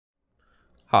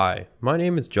Hi, my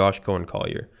name is Josh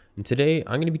Cohen-Collier, and today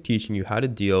I'm going to be teaching you how to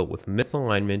deal with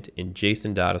misalignment in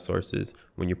JSON data sources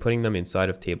when you're putting them inside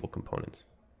of table components.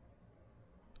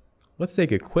 Let's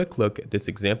take a quick look at this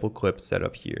example clip set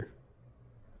up here.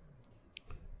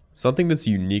 Something that's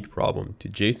a unique problem to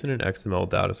JSON and XML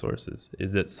data sources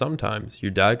is that sometimes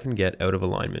your data can get out of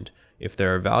alignment if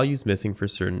there are values missing for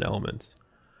certain elements.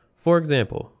 For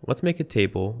example, let's make a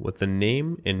table with the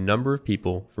name and number of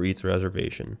people for each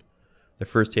reservation. The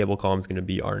first table column is going to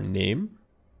be our name,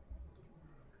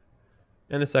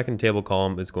 and the second table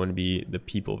column is going to be the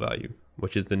people value,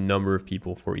 which is the number of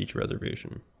people for each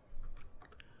reservation.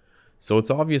 So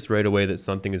it's obvious right away that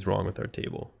something is wrong with our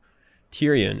table.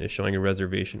 Tyrion is showing a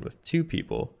reservation with 2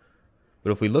 people,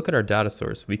 but if we look at our data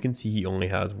source, we can see he only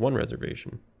has 1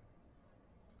 reservation.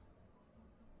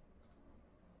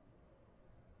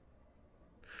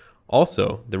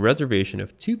 Also, the reservation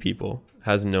of 2 people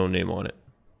has no name on it.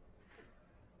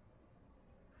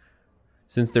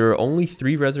 Since there are only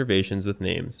 3 reservations with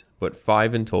names, but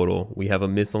 5 in total, we have a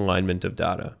misalignment of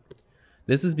data.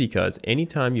 This is because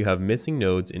anytime you have missing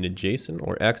nodes in a JSON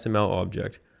or XML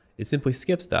object, it simply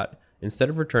skips that instead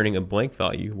of returning a blank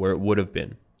value where it would have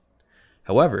been.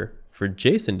 However, for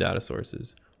JSON data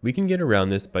sources, we can get around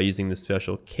this by using the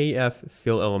special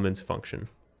kf_fill_elements function.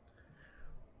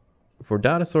 For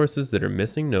data sources that are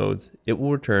missing nodes, it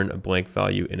will return a blank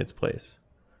value in its place.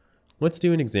 Let's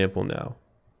do an example now.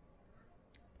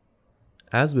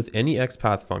 As with any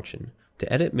XPath function,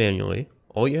 to edit manually,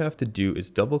 all you have to do is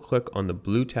double-click on the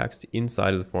blue text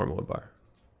inside of the formula bar.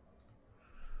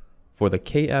 For the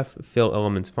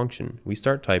kf_fill_elements function, we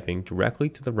start typing directly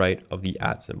to the right of the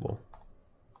 @ symbol.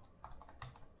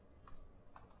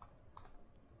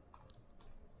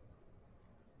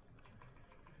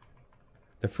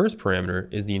 The first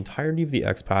parameter is the entirety of the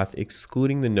XPath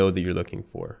excluding the node that you're looking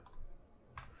for.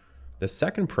 The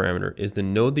second parameter is the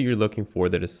node that you're looking for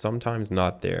that is sometimes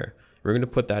not there. We're going to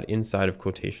put that inside of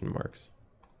quotation marks.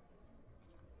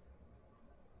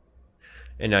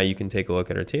 And now you can take a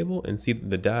look at our table and see that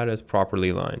the data is properly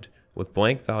aligned with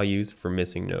blank values for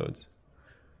missing nodes.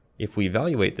 If we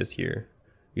evaluate this here,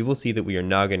 we will see that we are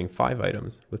now getting 5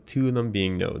 items with 2 of them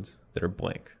being nodes that are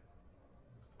blank.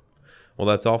 Well,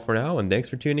 that's all for now, and thanks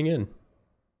for tuning in.